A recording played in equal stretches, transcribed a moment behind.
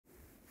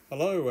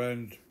Hello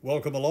and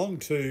welcome along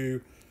to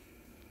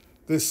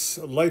this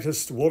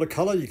latest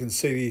watercolour. You can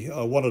see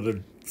I wanted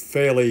a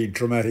fairly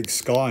dramatic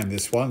sky in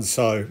this one,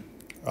 so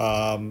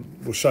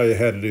we'll show you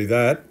how to do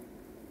that.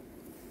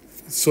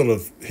 It's sort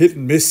of hit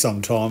and miss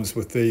sometimes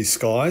with these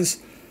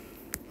skies.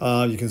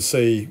 You can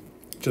see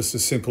just a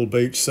simple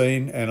beach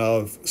scene, and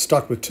I've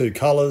stuck with two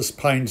colours,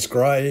 Paynes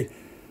Grey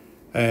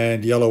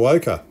and yellow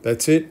ochre.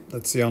 That's it,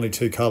 that's the only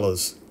two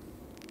colours.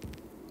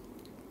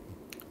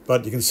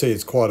 But you can see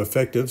it's quite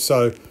effective.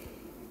 So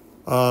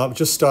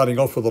just starting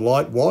off with a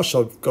light wash,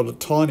 I've got a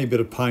tiny bit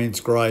of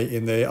Paynes Grey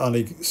in there,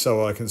 only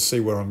so I can see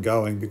where I'm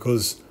going,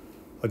 because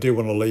I do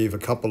want to leave a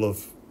couple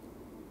of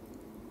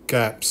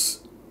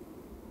gaps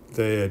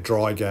there,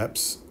 dry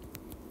gaps,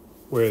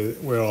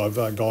 where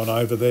I've gone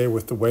over there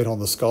with the wet on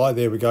the sky.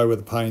 There we go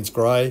with the Paynes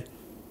Grey.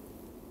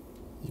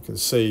 You can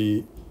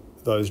see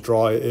those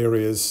dry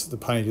areas, the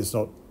paint is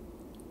not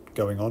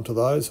going onto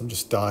those. I'm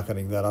just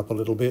darkening that up a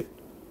little bit.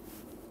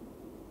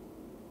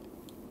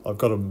 I've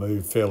got to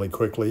move fairly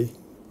quickly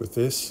with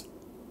this.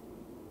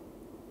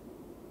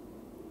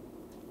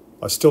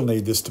 I still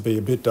need this to be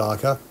a bit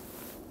darker,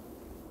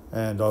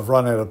 and I've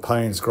run out of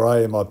Paynes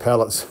Grey in my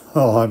palettes.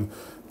 I'm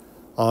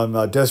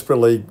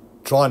desperately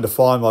trying to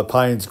find my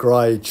Paynes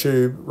Grey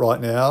tube right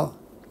now,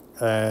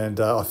 and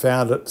I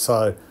found it,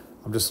 so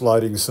I'm just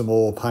loading some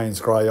more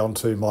Paynes Grey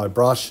onto my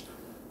brush,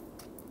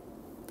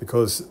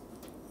 because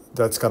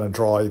that's going to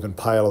dry even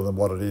paler than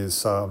what it is.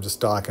 So I'm just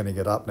darkening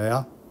it up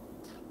now.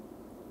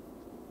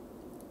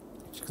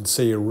 You can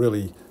see a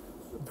really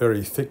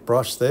very thick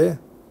brush there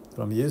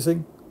that I'm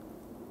using.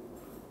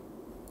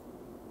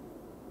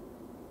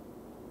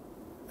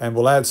 And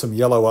we'll add some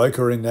yellow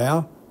ochre in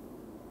now.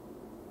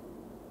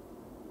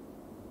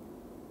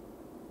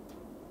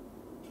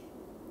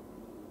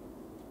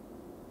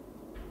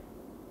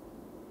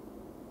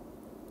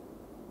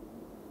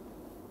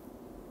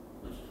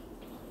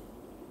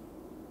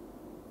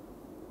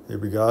 Here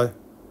we go.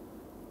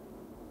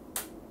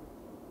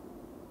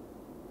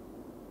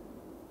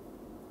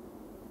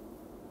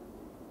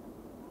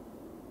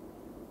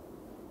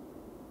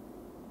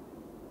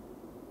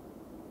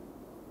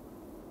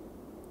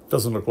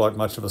 Doesn't look like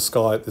much of a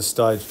sky at this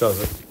stage,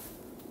 does it?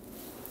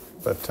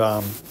 But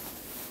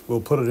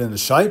we'll put it in the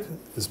shape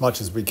as much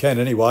as we can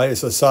anyway.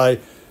 As I say,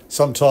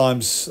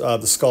 sometimes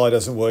the sky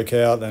doesn't work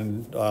out,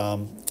 and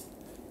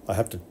I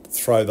have to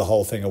throw the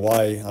whole thing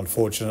away,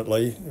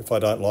 unfortunately, if I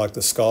don't like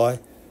the sky.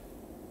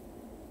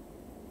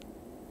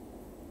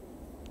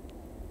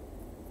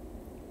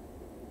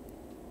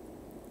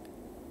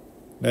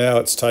 Now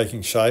it's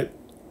taking shape.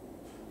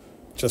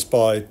 Just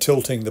by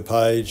tilting the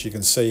page, you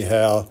can see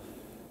how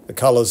the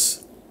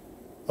colours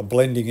are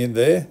blending in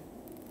there.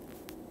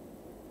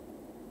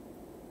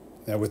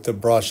 Now with the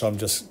brush, I'm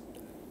just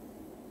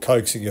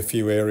coaxing a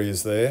few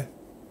areas there.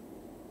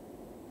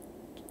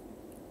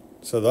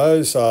 So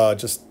those are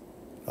just,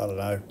 I don't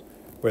know,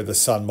 where the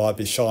sun might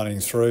be shining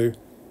through.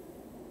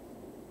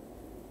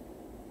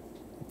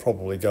 I'll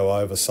probably go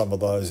over some of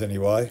those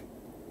anyway.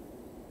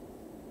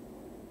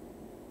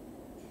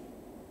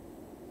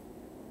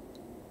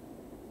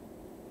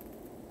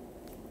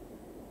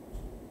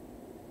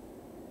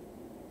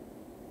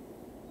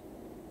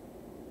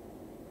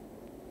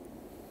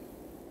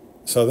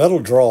 So that'll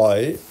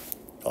dry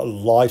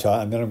lighter,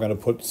 and then I'm going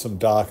to put some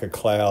darker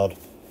cloud,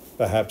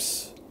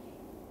 perhaps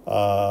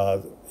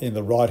in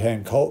the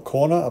right-hand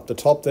corner up the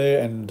top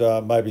there, and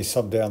maybe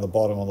some down the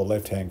bottom on the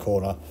left-hand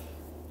corner,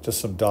 just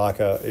some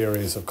darker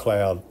areas of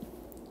cloud.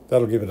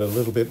 That'll give it a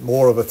little bit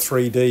more of a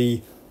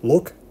 3D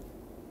look.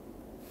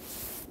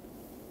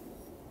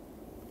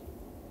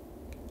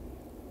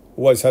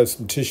 Always have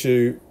some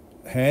tissue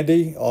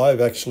handy.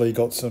 I've actually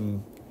got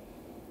some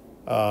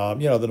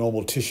the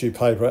normal tissue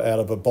paper out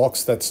of a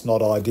box. That's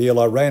not ideal.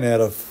 I ran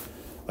out of,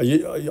 I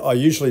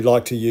usually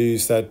like to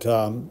use that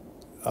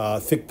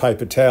thick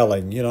paper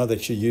toweling,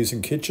 that you use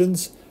in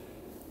kitchens,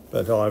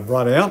 but I've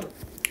run out,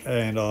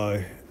 and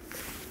I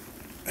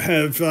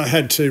have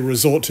had to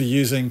resort to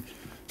using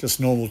just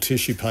normal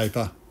tissue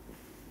paper.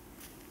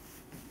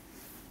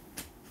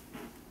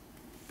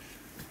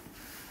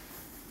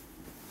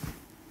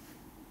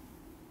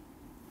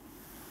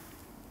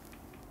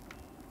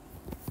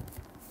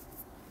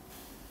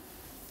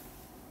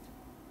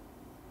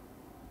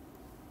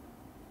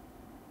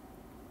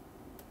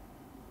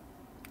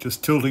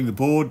 Just tilting the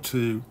board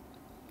to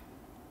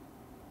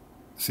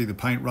see the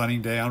paint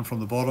running down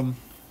from the bottom,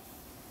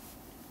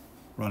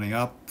 running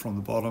up from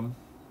the bottom.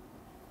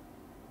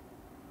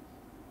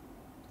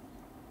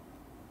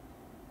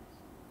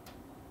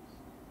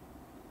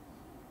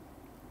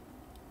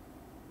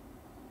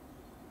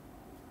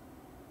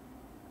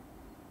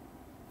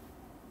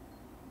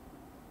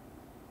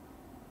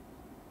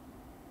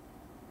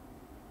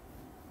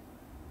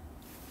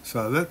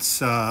 So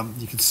that's,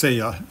 you can see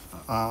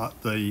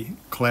the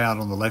cloud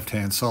on the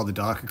left-hand side, the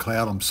darker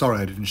cloud. I'm sorry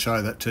I didn't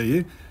show that to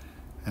you.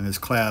 And there's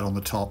cloud on the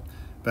top.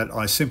 But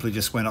I simply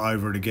just went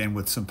over it again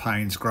with some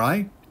Paynes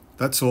Grey.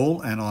 That's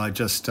all, and I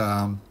just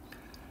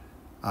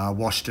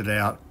washed it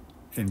out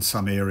in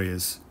some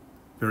areas.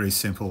 Very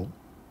simple.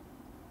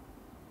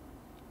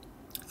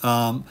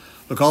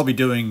 Look, I'll be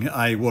doing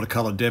a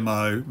watercolour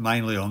demo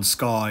mainly on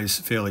skies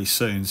fairly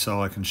soon,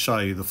 so I can show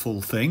you the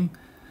full thing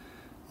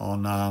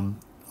on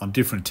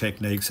different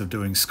techniques of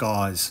doing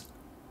skies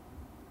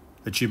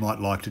that you might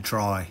like to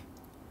try.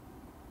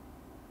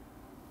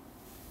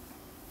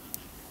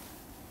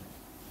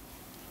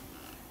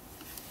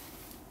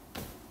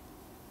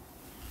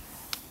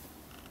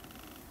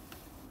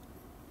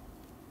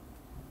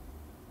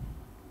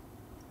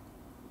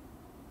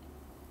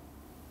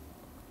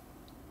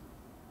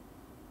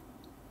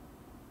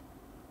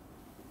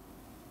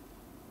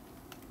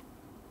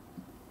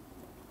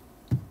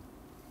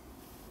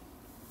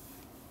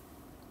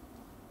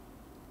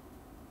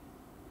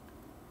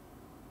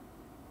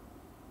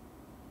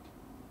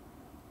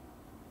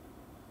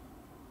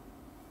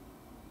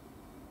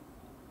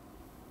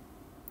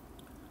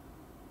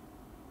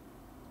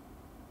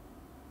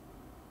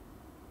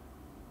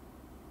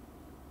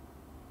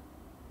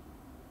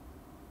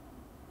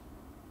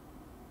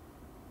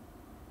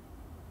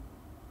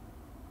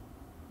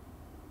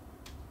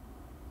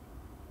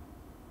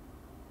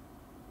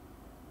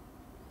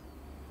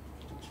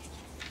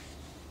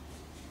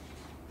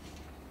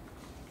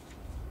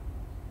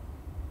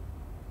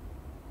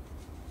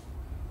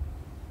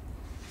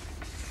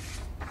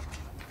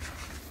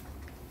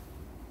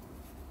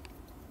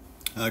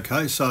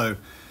 Okay, so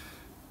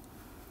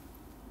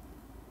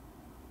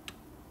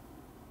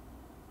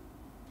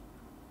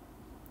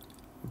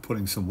we're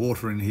putting some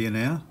water in here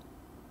now,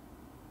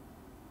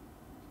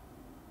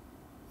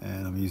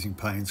 and I'm using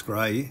Paynes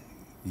Grey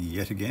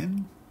yet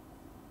again.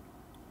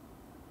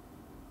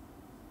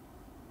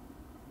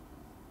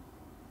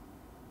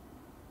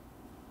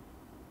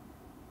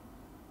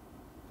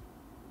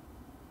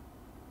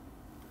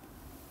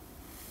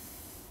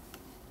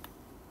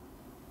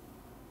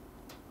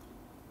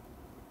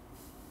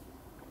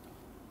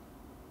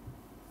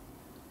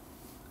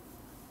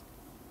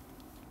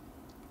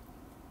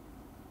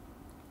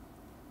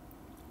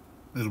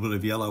 A little bit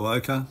of yellow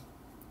ochre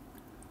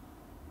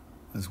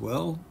as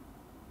well.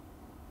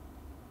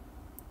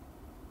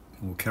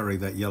 And we'll carry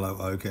that yellow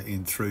ochre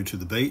in through to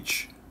the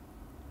beach.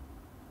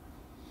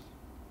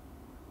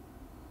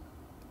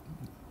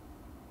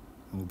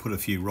 And we'll put a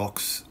few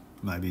rocks,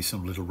 maybe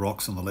some little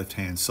rocks on the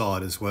left-hand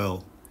side as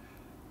well.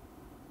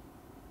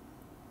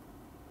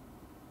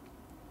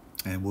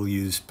 And we'll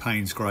use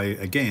Paynes Grey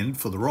again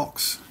for the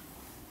rocks.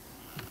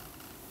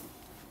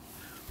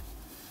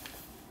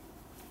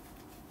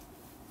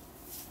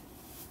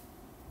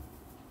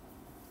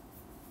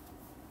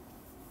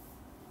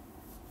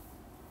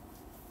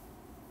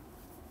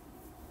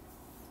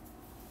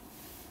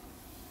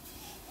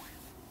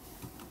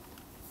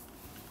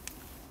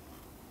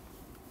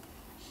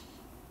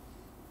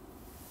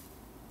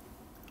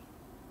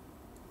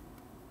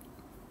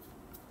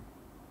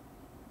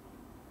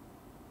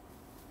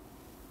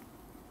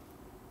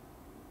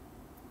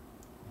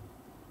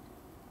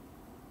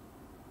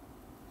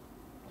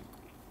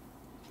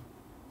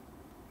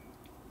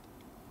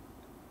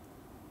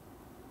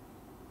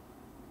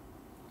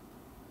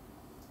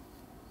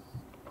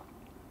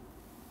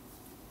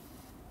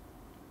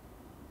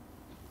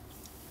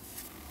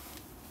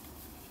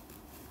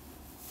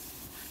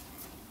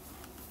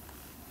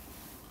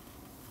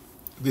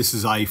 This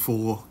is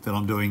A4 that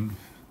I'm doing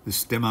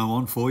this demo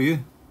on for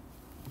you.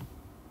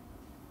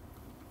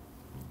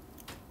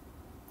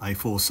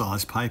 A4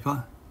 size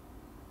paper.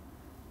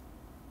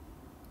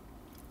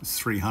 It's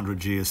 300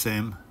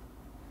 GSM.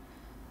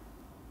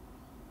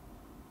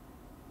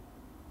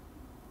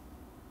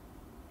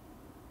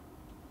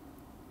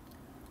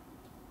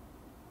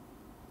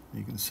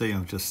 You can see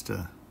I'm just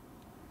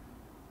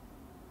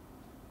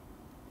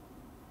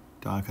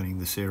darkening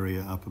this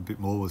area up a bit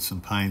more with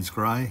some Paynes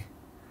Grey.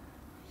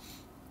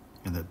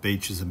 And that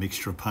beach is a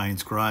mixture of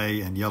Paynes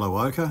Grey and yellow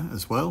ochre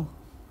as well.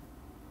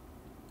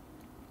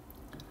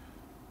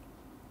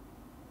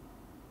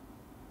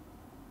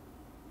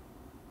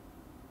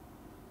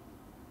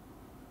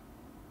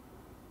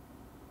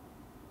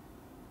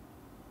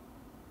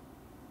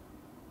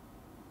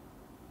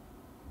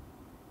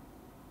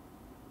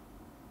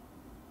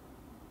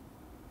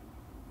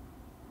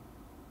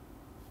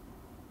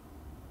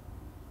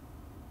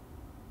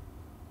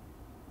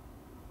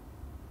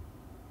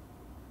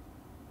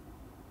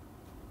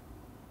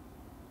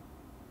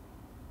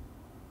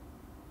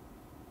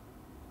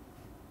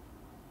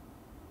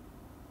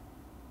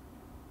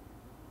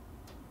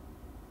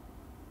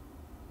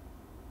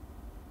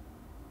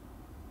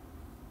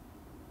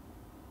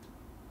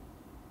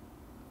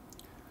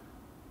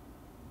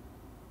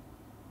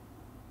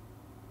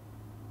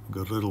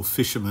 Got a little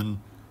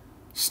fisherman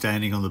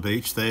standing on the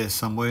beach there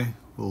somewhere.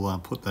 We'll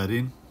put that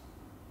in.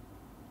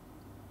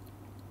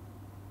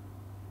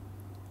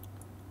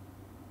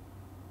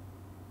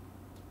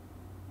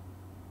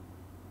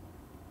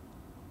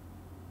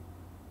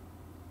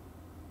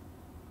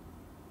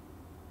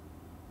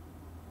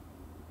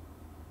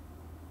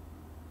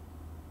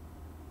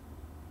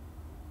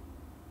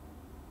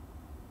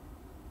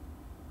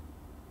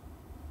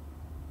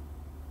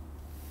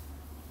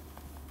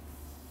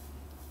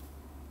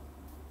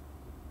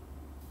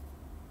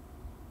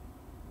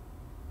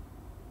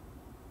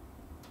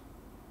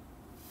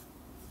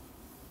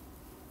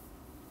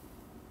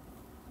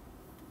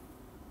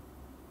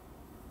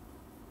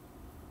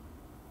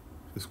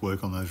 Just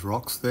work on those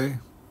rocks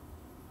there.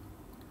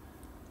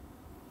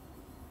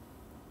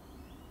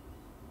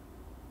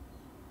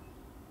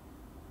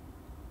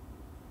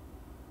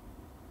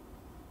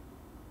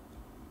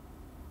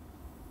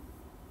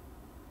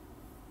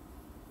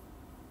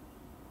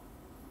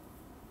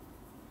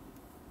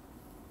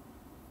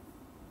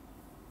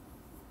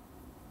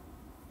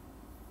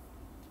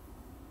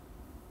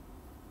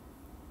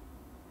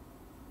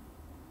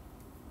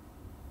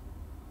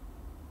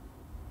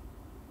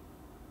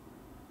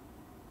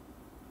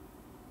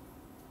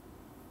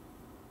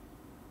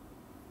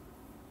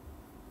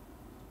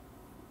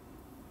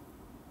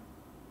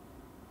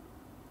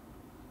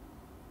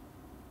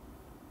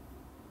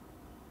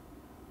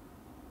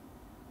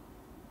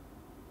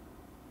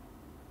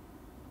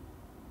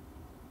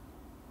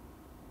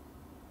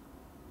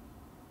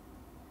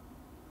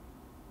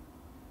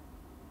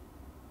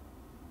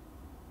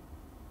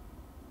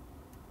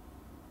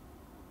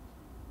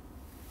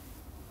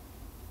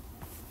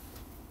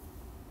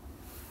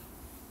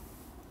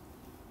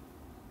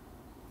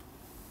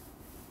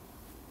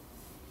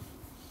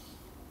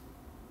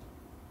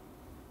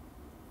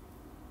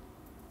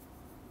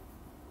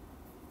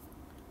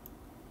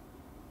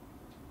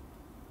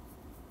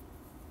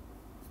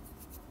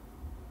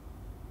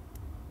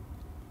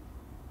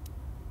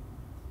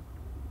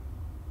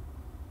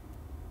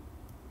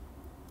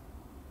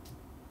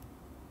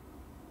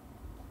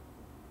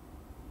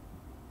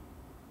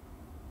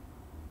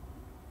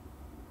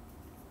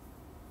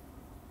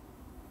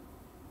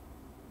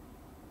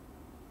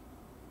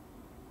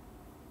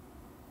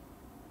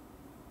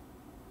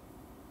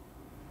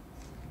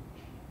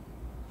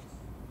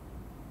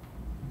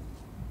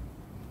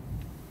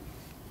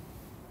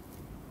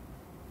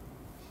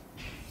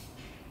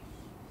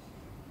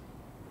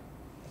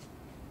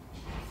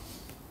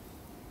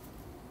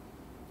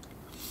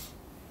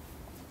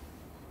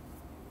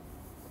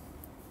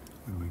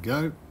 There we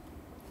go.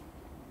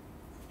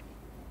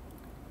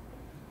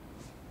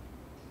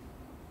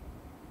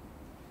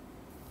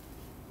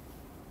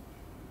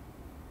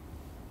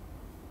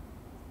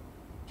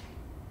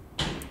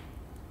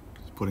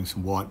 Just putting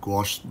some white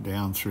gouache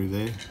down through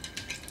there.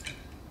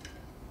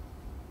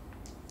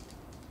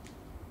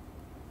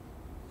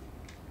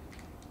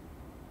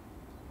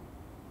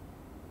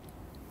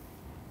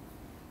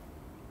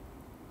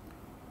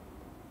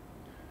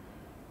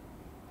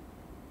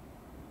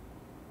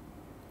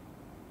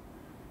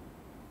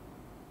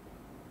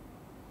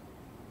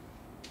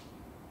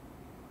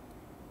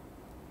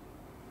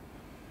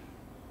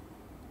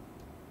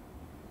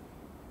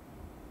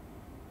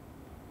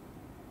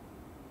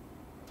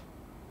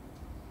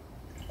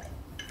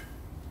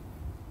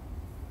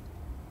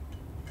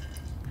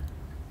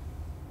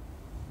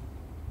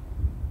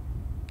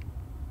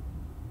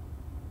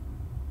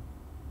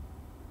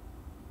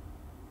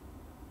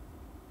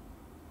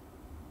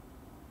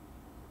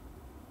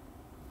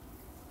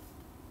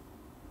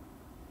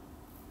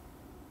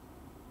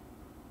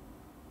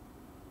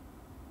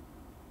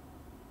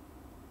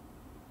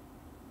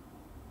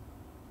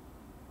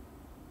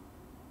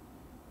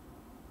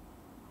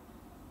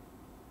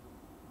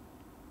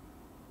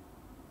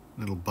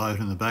 Little boat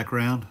in the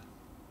background.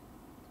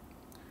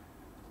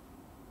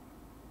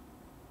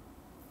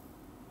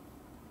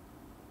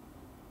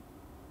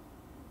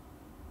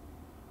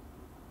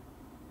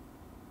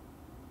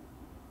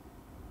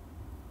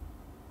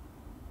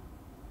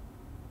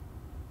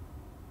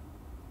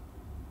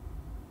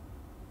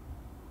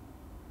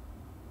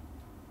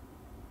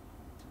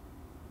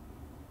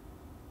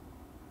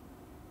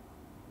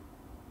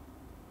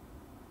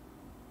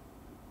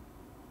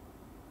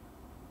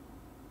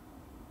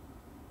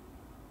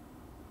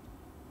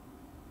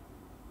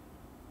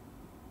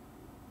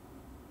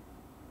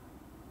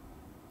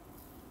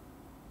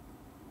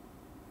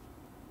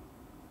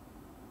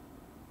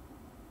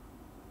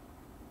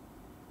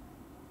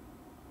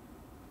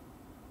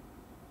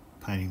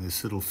 Painting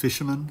this little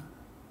fisherman.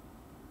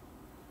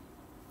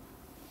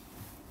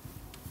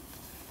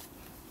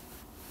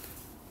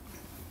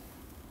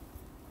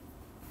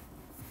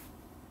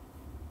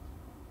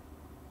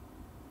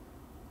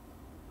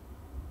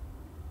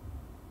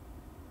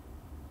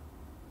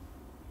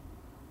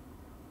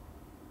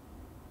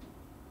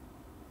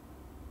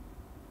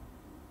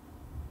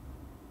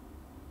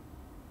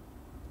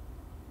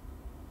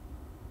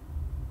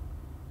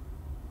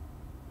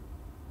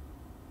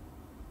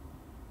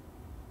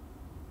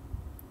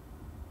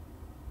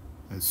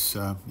 It's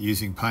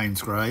using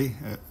Paynes Grey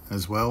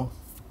as well.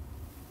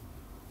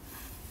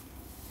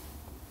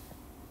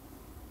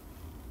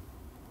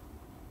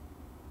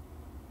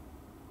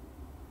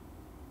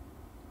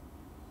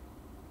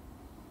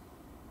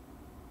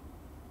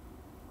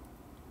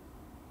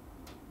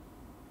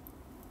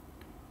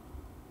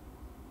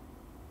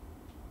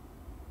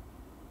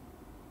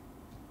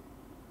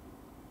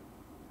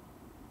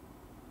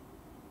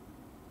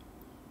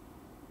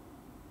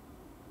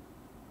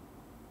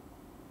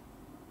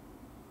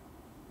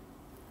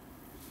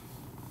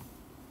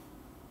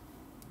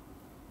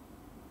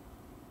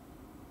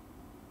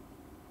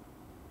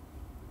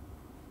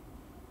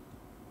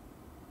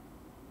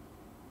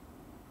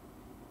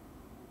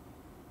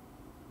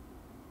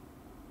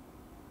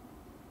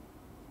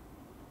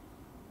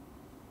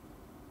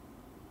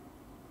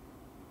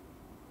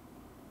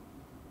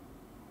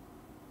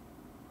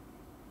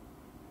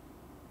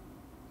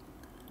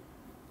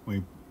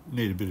 we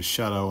need a bit of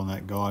shadow on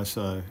that guy,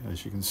 so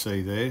as you can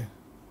see there.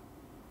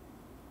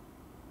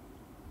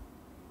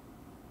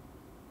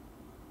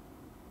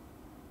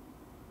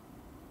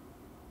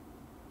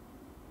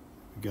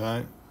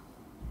 Go.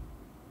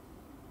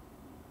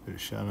 Bit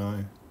of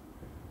shadow.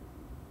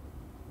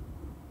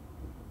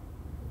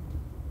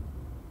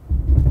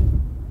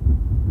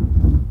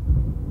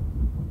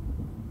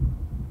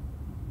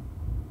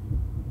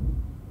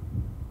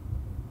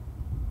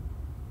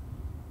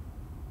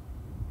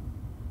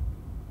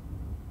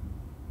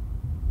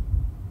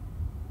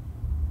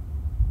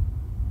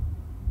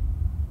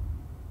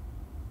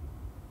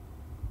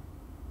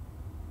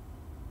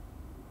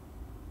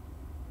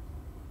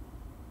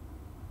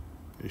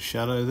 Bit of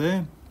shadow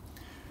there.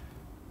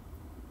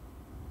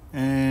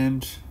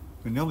 And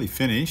we're nearly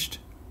finished.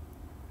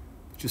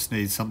 Just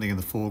need something in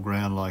the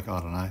foreground, like,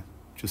 I don't know,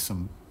 just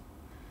some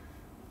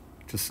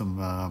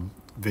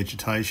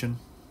vegetation.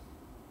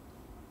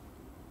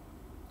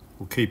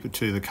 We'll keep it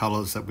to the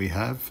colours that we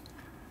have,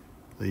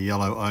 the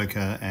yellow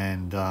ochre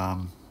and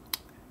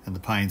the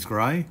Paynes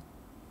Grey.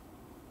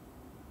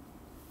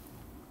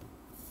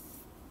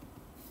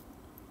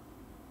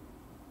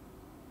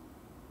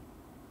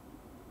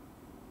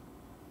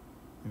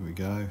 There we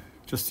go.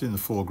 Just in the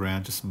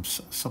foreground, just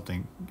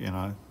something, you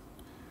know,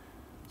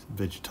 some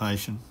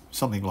vegetation,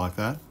 something like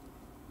that.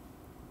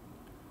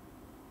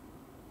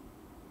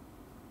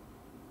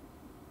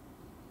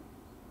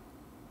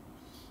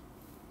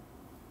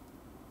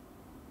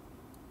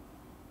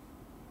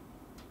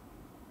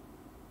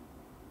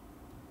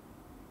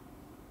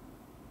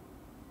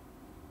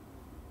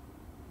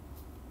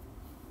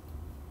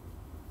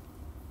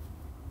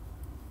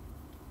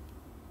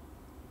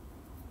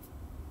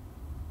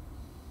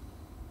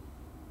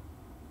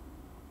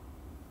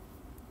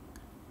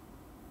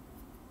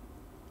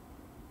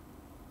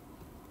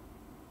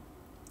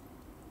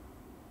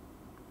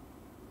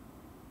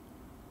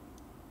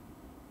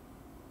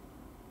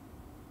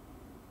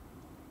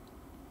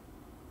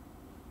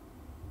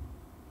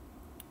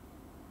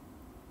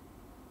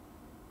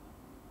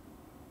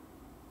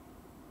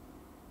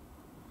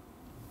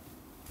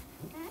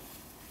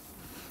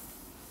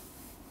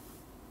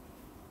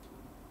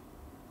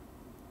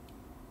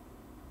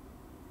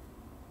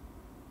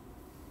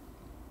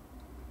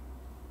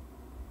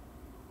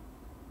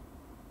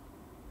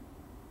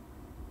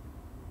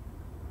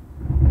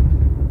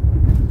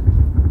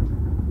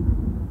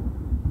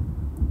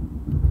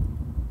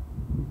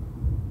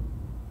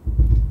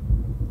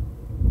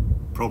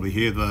 Probably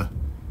hear the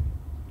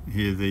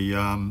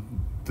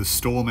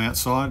storm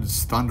outside.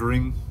 It's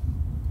thundering.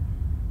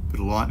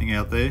 Bit of lightning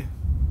out there.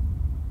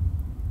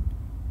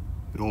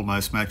 It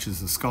almost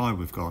matches the sky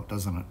we've got,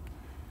 doesn't it?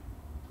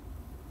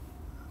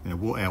 You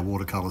know, our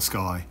watercolour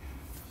sky.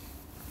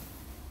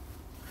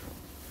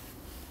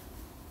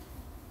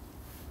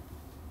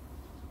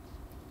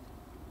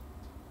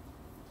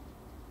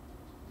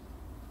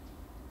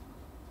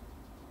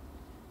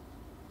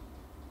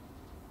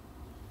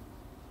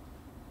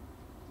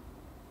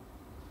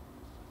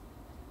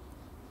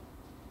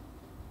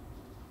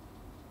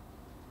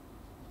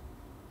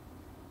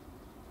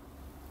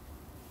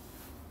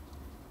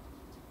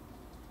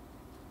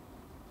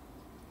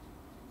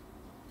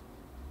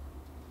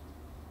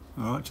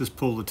 All right, just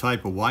pull the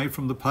tape away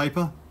from the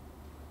paper.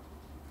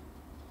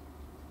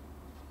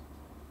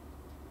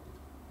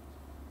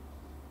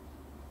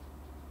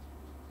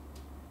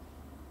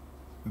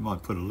 We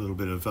might put a little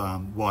bit of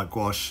white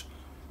gouache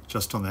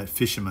just on that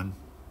fisherman,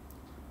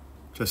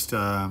 just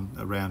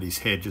around his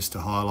head, just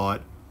to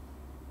highlight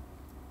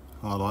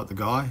the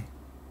guy.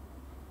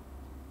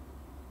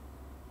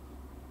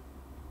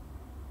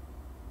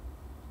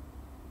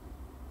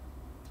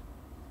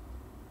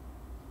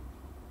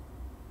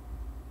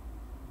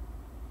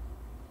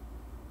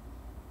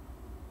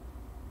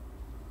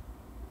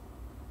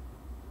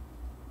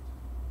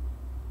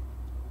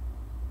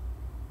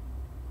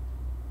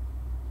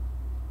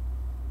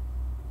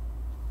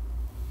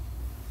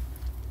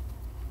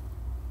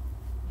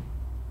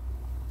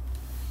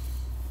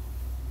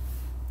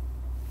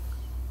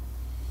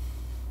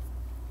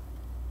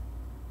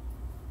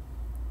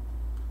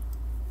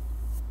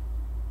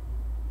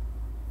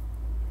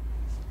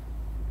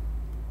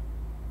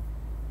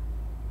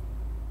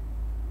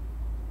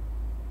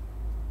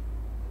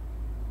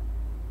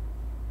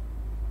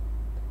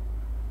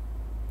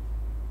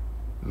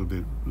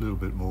 A little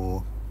bit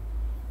more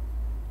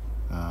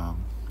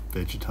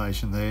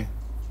vegetation there.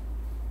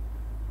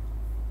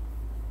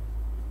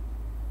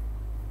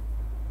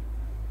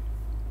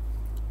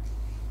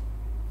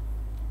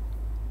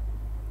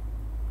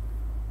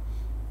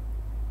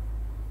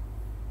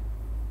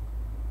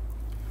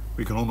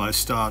 We can almost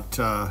start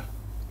to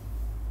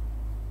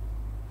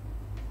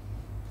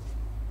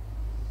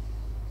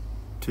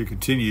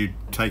continue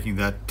taking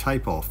that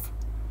tape off.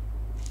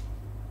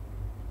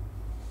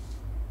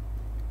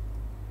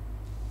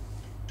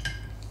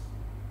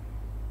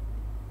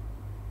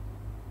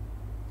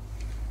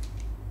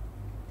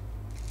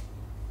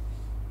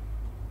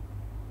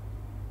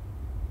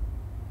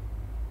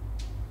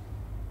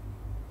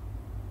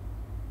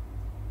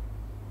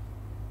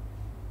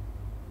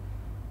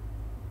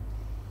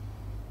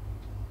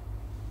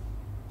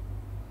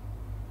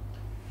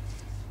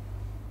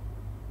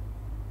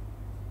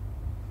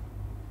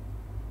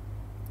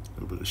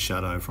 bit of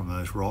shadow from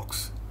those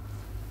rocks.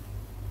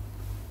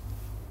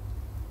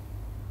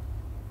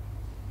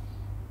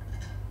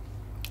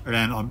 And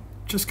I'm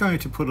just going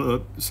to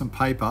put some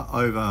paper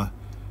over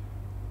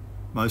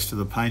most of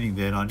the painting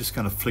there, and I'm just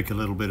going to flick a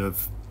little bit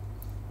of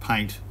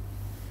paint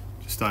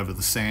just over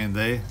the sand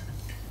there.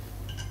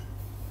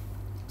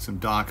 Some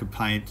darker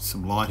paint,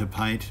 some lighter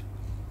paint.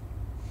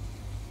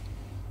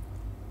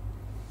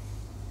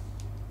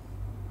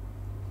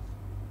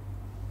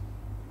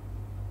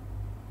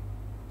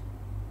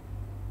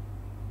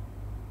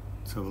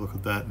 Let's have a look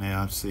at that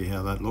now to see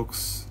how that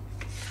looks.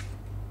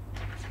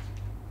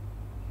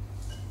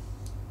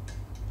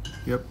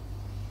 Yep.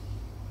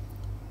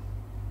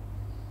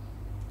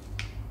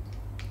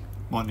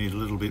 Might need a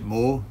little bit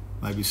more,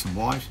 maybe some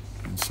white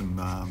and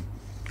some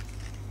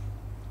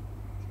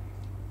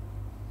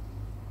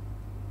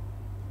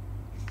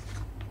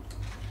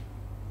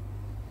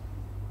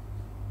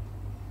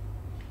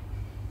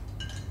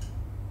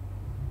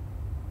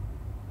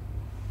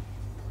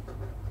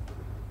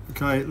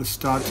okay, let's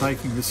start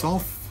taking this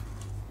off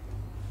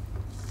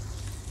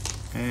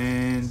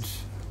and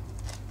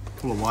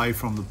pull away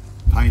from the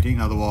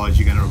painting, otherwise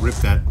you're going to rip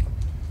that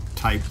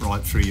tape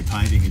right through your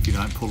painting if you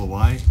don't pull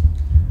away.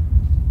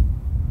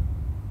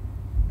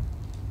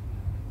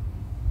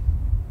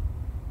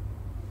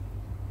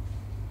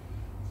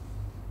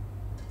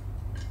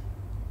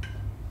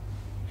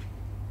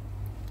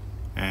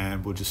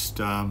 And we'll just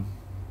as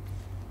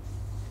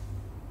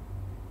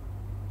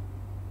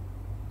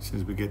soon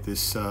as we get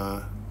this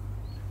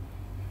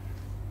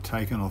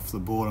taken off the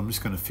board, I'm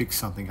just going to fix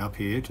something up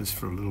here just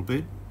for a little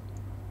bit.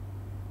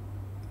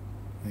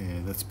 Yeah,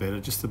 that's better,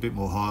 just a bit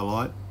more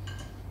highlight.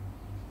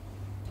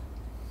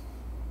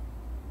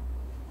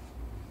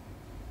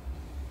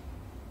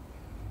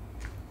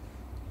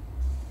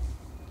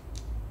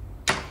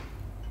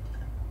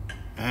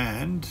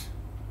 And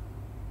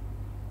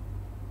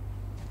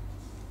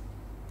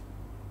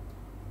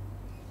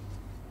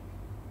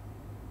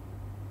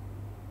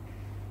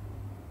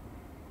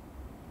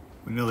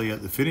we're nearly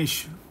at the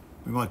finish.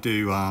 We might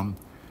do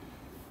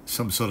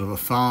some sort of a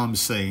farm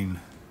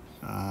scene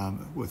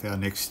with our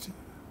next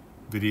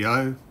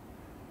video.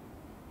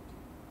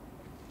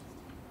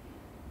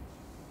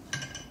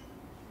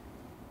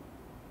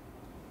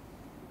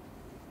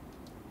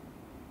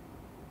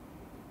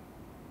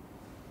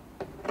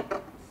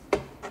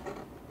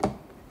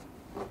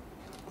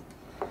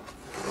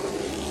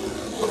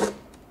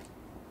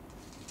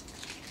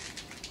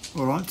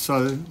 All right,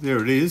 so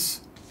there it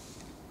is.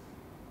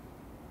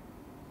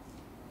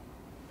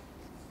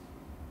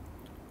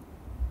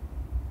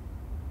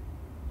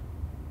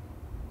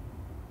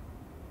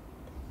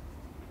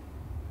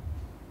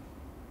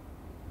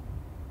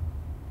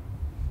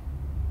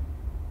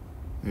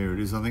 There it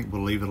is. I think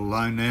we'll leave it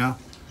alone now.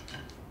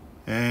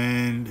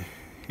 And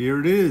here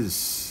it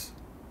is.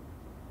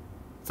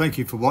 Thank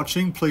you for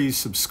watching. Please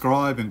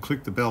subscribe and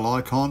click the bell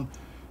icon,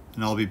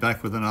 and I'll be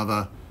back with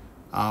another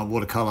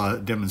watercolor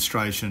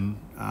demonstration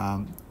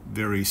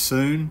very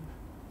soon.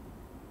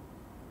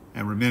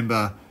 And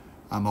remember,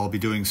 I'll be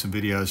doing some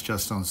videos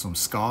just on some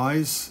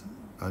skies,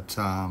 but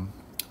I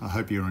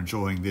hope you're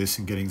enjoying this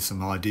and getting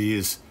some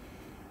ideas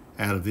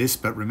out of this.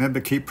 But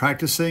remember, keep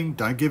practicing,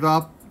 don't give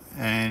up,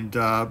 and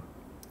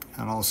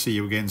I'll see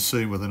you again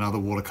soon with another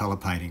watercolor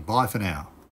painting. Bye for now.